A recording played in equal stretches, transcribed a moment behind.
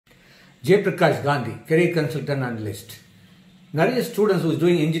Jayaprakash Gandhi, career consultant analyst. நிறைய students who is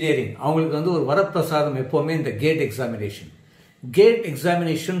doing engineering அவங்களுக்கு வந்து ஒரு வரப்பிரசாதம் எப்போவுமே இந்த gate examination. Gate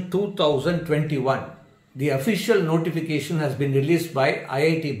examination 2021. The official notification has been released by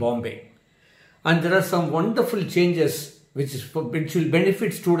IIT Bombay. And there are some wonderful changes which will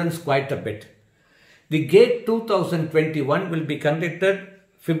benefit students quite a bit. The Gate 2021 will be conducted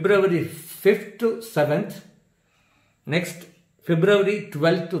February 5th to 7th. Next, February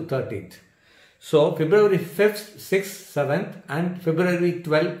 12th to 13th. So, February 5th, 6th, 7th and February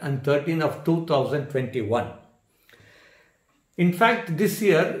 12th and 13th of 2021. In fact, this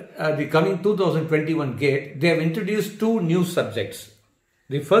year, the coming 2021 GATE, they have introduced two new subjects.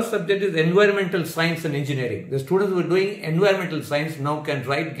 The first subject is environmental science and engineering. The students who are doing environmental science now can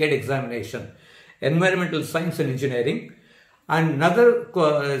write GATE examination. Environmental science and engineering. And another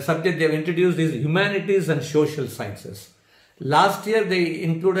subject they have introduced is humanities and social sciences. Last year they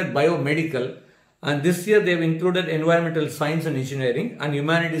included biomedical, and this year they have included environmental science and engineering and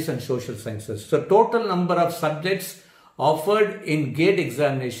humanities and social sciences. So total number of subjects offered in GATE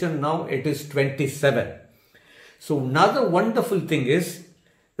examination now it is 27. So another wonderful thing is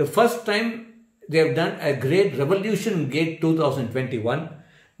the first time they have done a great revolution in GATE 2021.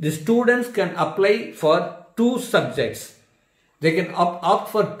 The students can apply for two subjects. They can opt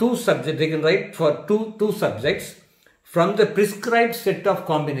for two subjects. They can write for two subjects from the prescribed set of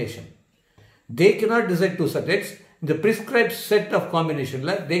combination. They cannot decide two subjects. In the prescribed set of combination,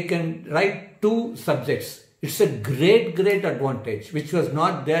 they can write two subjects. It's a great advantage which was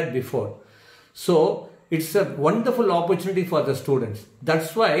not there before. So it's a wonderful opportunity for the students.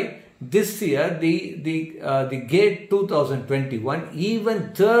 That's why this year the GATE 2021 even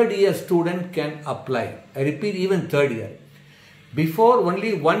third year student can apply. I repeat, even third year. Before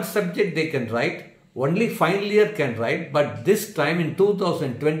only one subject they can write. Only final year can write, but this time in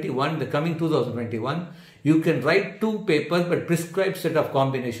 2021, the coming 2021, you can write two papers but prescribed set of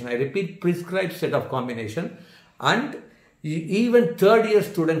combination. I repeat, prescribed set of combination, and even third year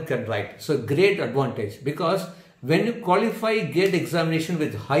student can write. So great advantage, because when you qualify GATE examination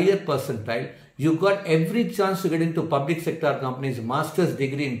with higher percentile, you got every chance to get into public sector companies, master's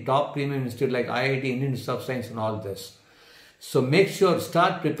degree in top premium institute like IIT, Indian Institute of Science and all this. So make sure,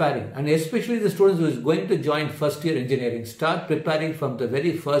 start preparing, and especially the students who is going to join first year engineering, start preparing from the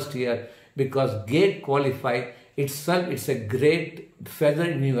very first year, because GATE qualify itself, it's a great feather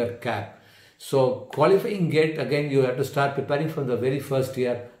in your cap. So qualifying GATE, again, you have to start preparing from the very first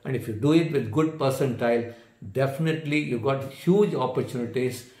year, and if you do it with good percentile, definitely you got huge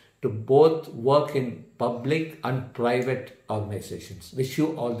opportunities to both work in public and private organizations. Wish you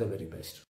all the very best.